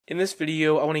In this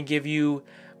video, I want to give you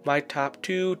my top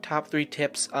 3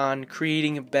 tips on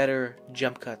creating better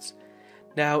jump cuts.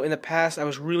 Now, in the past, I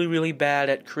was really bad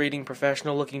at creating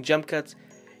professional looking jump cuts.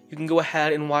 You can go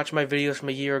ahead and watch my videos from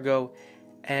a year ago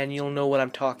and you'll know what I'm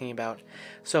talking about.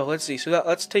 So let's see.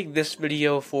 Let's take this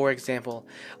video for example.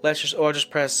 I'll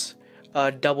just press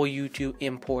W to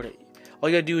import it. All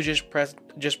you gotta do is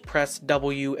just press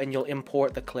W and you'll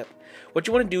import the clip. What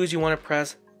you want to do is you want to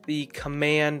press the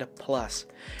Command plus.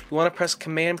 You want to press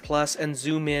Command plus and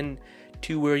zoom in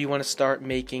to where you want to start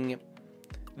making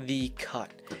the cut.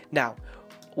 Now,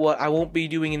 what I won't be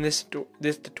doing in this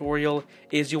tutorial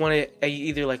is you want to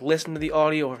either like listen to the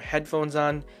audio or have headphones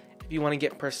on if you want to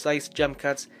get precise jump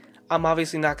cuts. I'm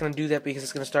obviously not going to do that because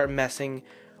it's going to start messing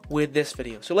with this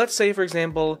video. So let's say, for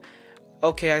example,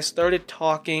 okay, I started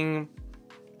talking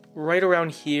right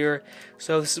around here,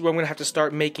 so this is where I'm going to have to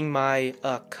start making my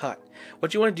cut.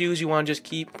 What you want to do is you want to just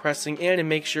keep pressing in and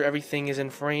make sure everything is in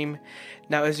frame.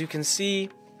 Now, as you can see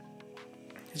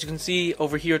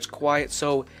over here it's quiet,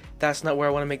 so that's not where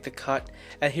I want to make the cut.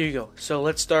 And here you go. So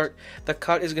let's start. The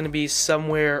cut is going to be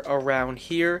somewhere around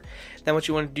here. Then what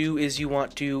you want to do is you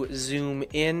want to zoom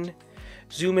in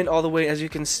all the way. As you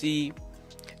can see,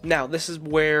 now this is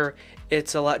where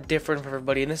it's a lot different for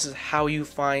everybody, and this is how you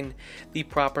find the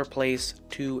proper place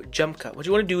to jump cut. What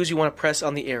you want to do is you want to press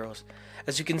on the arrows.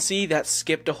 As you can see, that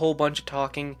skipped a whole bunch of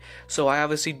talking, so I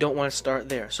obviously don't want to start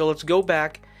there. So let's go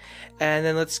back and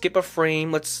then let's skip a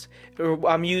frame.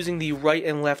 I'm using the right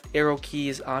and left arrow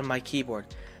keys on my keyboard.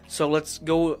 So let's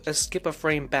go skip a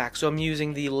frame back. So I'm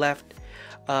using the left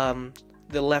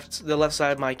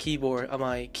side of my keyboard on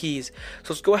my keys.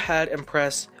 So let's go ahead and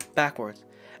press backwards.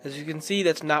 As you can see,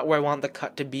 that's not where I want the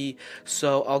cut to be.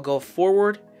 So I'll go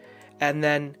forward and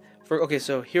then okay,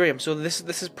 so here I am. So this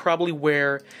is probably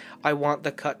where I want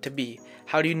the cut to be.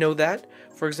 How do you know that?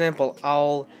 For example,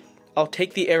 I'll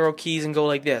take the arrow keys and go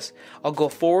like this. I'll go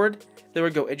forward. There we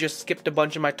go. It just skipped a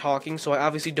bunch of my talking, so I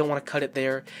obviously don't want to cut it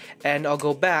there. And I'll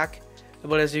go back,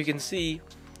 but as you can see,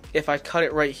 if I cut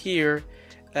it right here,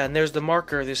 and there's the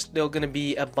marker, there's still going to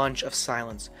be a bunch of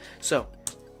silence. So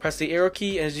press the arrow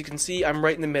key, and as you can see, I'm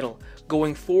right in the middle.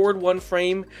 Going forward one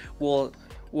frame will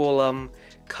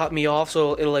cut me off,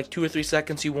 so it'll like 2 or 3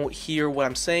 seconds you won't hear what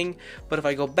I'm saying. But if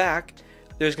I go back,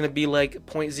 there's going to be like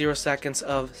 0.0 seconds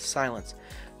of silence.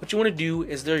 What you want to do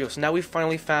is, there you go. So now we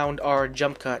finally found our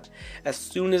jump cut. As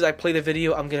soon as I play the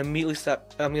video, I'm gonna immediately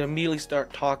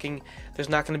start talking. There's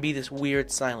not gonna be this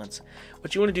weird silence.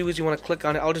 What you want to do is you want to click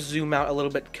on it. I'll just zoom out a little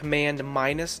bit. Command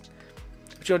minus.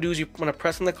 What you want to do is you want to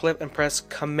press on the clip and press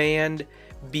Command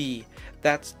B.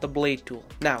 That's the blade tool.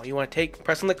 Now you want to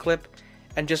press on the clip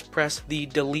and just press the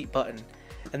delete button.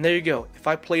 And there you go. If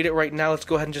I played it right now, let's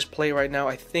go ahead and just play it right now.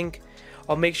 I think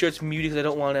I'll make sure it's muted because I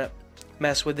don't want to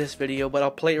mess with this video, but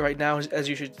I'll play it right now. As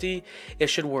you should see, it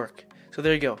should work. So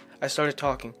there you go. I started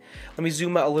talking. Let me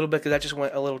zoom out a little bit because that just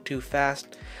went a little too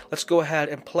fast. Let's go ahead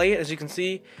and play it. As you can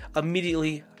see,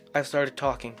 immediately I started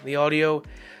talking. The audio.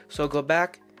 So I'll go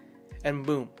back and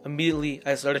boom, immediately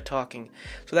I started talking.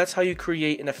 So that's how you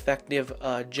create an effective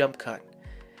jump cut.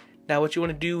 Now what you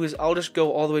want to do is, I'll just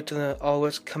go all the way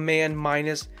to Command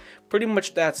minus. Pretty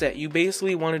much that's it. You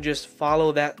basically want to just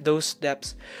follow those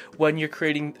steps when you're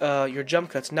creating your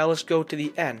jump cuts. Now let's go to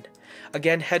the end.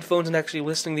 Again, headphones and actually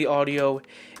listening to the audio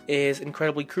is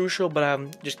incredibly crucial, but I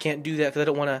just can't do that because I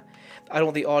don't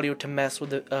want the audio to mess with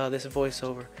this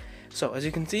voiceover. So as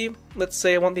you can see, let's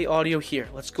say I want the audio here.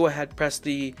 Let's go ahead, press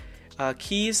the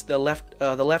keys, the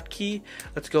left key.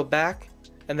 Let's go back.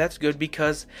 And that's good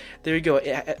because there you go.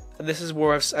 This is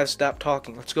where I've stopped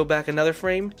talking. Let's go back another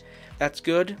frame. That's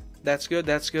good. That's good.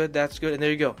 That's good. That's good. And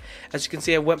there you go. As you can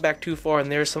see, I went back too far, and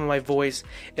there's some of my voice.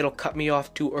 It'll cut me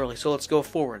off too early. So let's go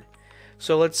forward.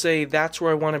 So let's say that's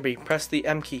where I want to be. Press the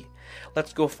M key.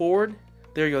 Let's go forward.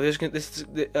 There you go.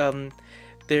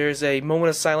 There's a moment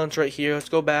of silence right here. Let's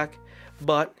go back.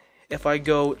 But if I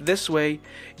go this way,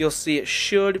 you'll see it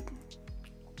should.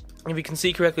 If you can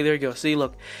see correctly, there you go. See,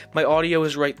 look, my audio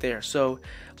is right there. So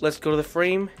let's go to the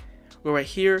frame. Go right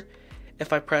here.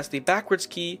 If I press the backwards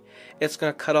key, it's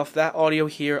going to cut off that audio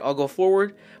here. I'll go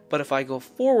forward, but if I go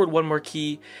forward one more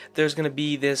key, there's going to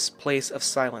be this place of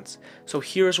silence. So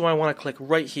here's where I want to click,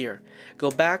 right here.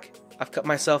 Go back. I've cut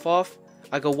myself off.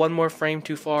 I go one more frame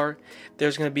too far.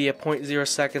 There's going to be a 0.0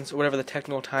 seconds, or whatever the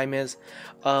technical time is,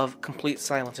 of complete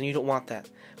silence, and you don't want that.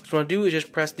 What you want to do is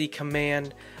just press the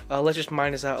command. Let's just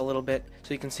minus out a little bit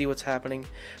so you can see what's happening.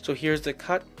 So here's the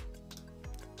cut.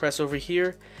 Press over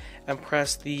here and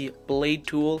press the blade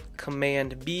tool,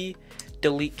 Command B,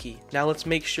 delete key. Now let's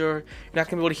make sure, you're not going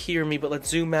to be able to hear me, but let's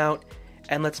zoom out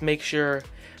and let's make sure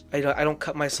I don't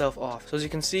cut myself off. So as you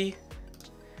can see,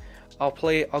 I'll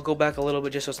go back a little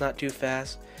bit just so it's not too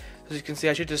fast. As you can see,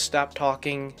 I should just stop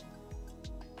talking.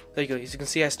 There you go. As you can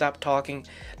see, I stopped talking.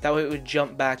 That way it would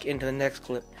jump back into the next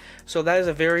clip. So that is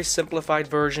a very simplified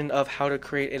version of how to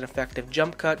create an effective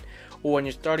jump cut, or when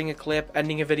you're starting a clip,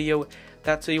 ending a video.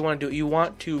 That's what you want to do. You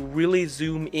want to really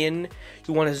zoom in.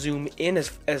 You want to zoom in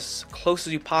as close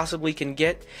as you possibly can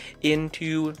get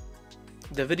into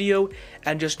the video,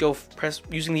 and just go press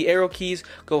using the arrow keys,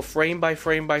 go frame by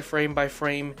frame by frame by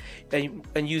frame,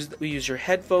 and use your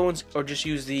headphones, or just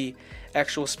use the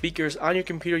actual speakers on your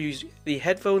computer. Use the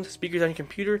headphones, speakers on your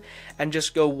computer, and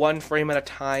just go one frame at a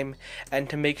time, and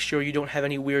to make sure you don't have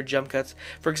any weird jump cuts.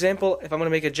 For example, if I'm going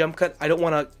to make a jump cut, I don't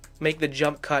want to make the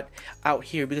jump cut out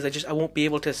here, because I won't be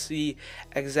able to see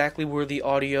exactly where the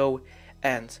audio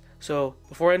ends. So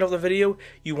before I end off the video,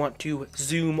 you want to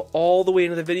zoom all the way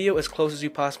into the video as close as you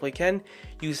possibly can.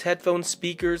 Use headphones,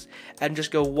 speakers, and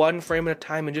just go one frame at a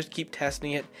time and just keep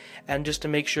testing it, and just to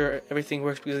make sure everything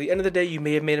works, because at the end of the day you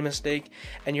may have made a mistake,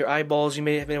 and your eyeballs, you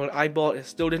may have been able to eyeball it, it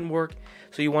still didn't work.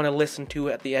 So you want to listen to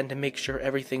it at the end to make sure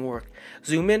everything worked.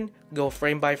 Zoom in, go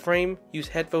frame by frame, use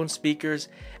headphones, speakers,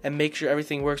 and make sure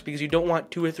everything works, because you don't want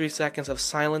 2 or 3 seconds of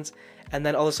silence and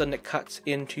then all of a sudden it cuts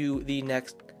into the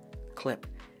next clip.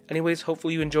 Anyways,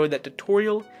 hopefully you enjoyed that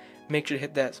tutorial. Make sure to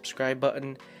hit that subscribe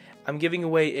button. I'm giving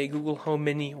away a Google Home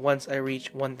Mini once I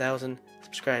reach 1,000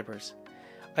 subscribers.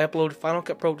 I upload Final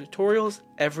Cut Pro tutorials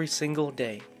every single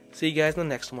day. See you guys in the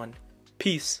next one.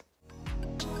 Peace.